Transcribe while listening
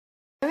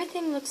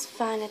Everything looks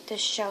fine at the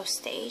show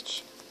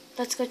stage.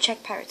 Let's go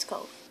check Pirates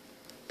Cove.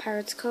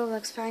 Pirates Cove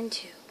looks fine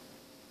too.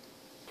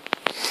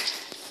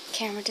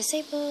 Camera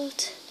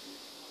disabled.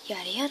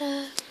 Yada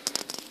yada.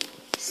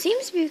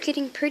 Seems to be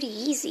getting pretty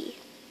easy.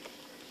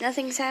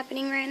 Nothing's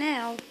happening right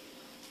now.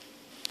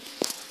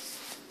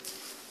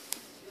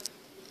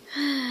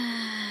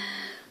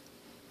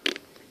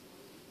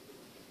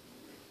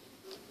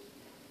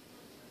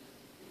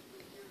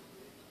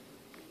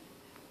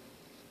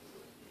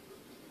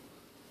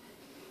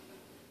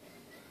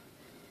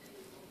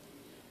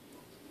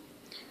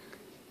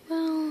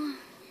 Well,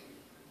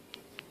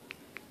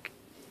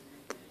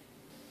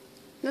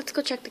 let's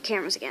go check the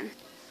cameras again.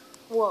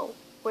 Whoa,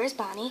 where's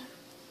Bonnie?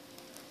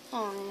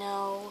 Oh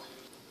no.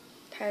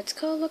 Pirates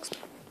Cove looks...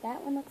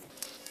 That one looks...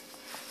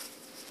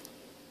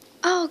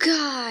 Oh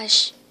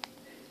gosh!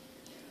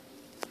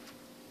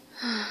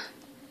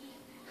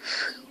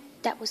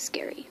 That was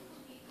scary.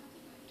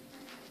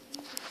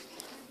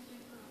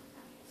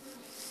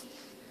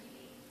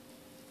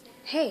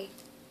 Hey,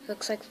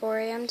 looks like 4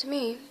 a.m. to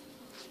me.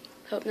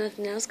 Hope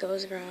nothing else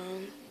goes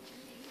wrong.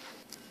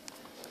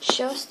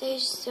 Show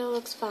stage still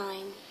looks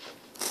fine.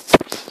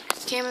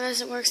 Camera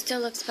doesn't work, still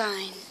looks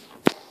fine.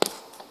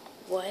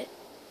 What?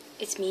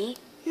 It's me?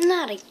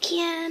 Not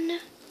again.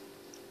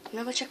 I'm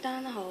gonna go check down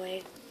in the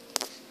hallway.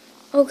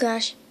 Oh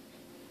gosh.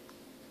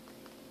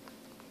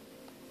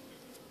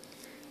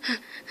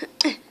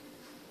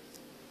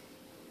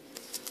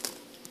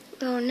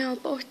 Oh no,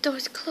 both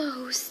doors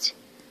closed.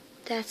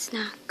 That's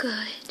not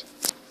good.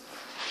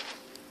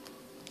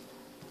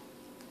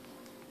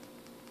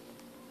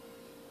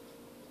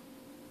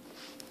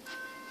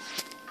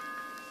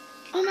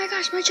 Oh my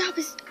gosh, my job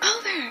is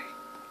over.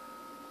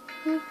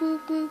 Whoop,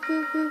 whoop, whoop,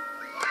 whoop, whoop.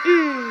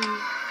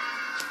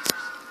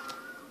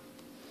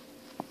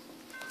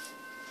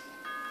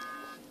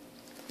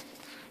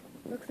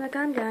 Looks like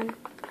I'm done.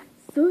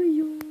 See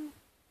you.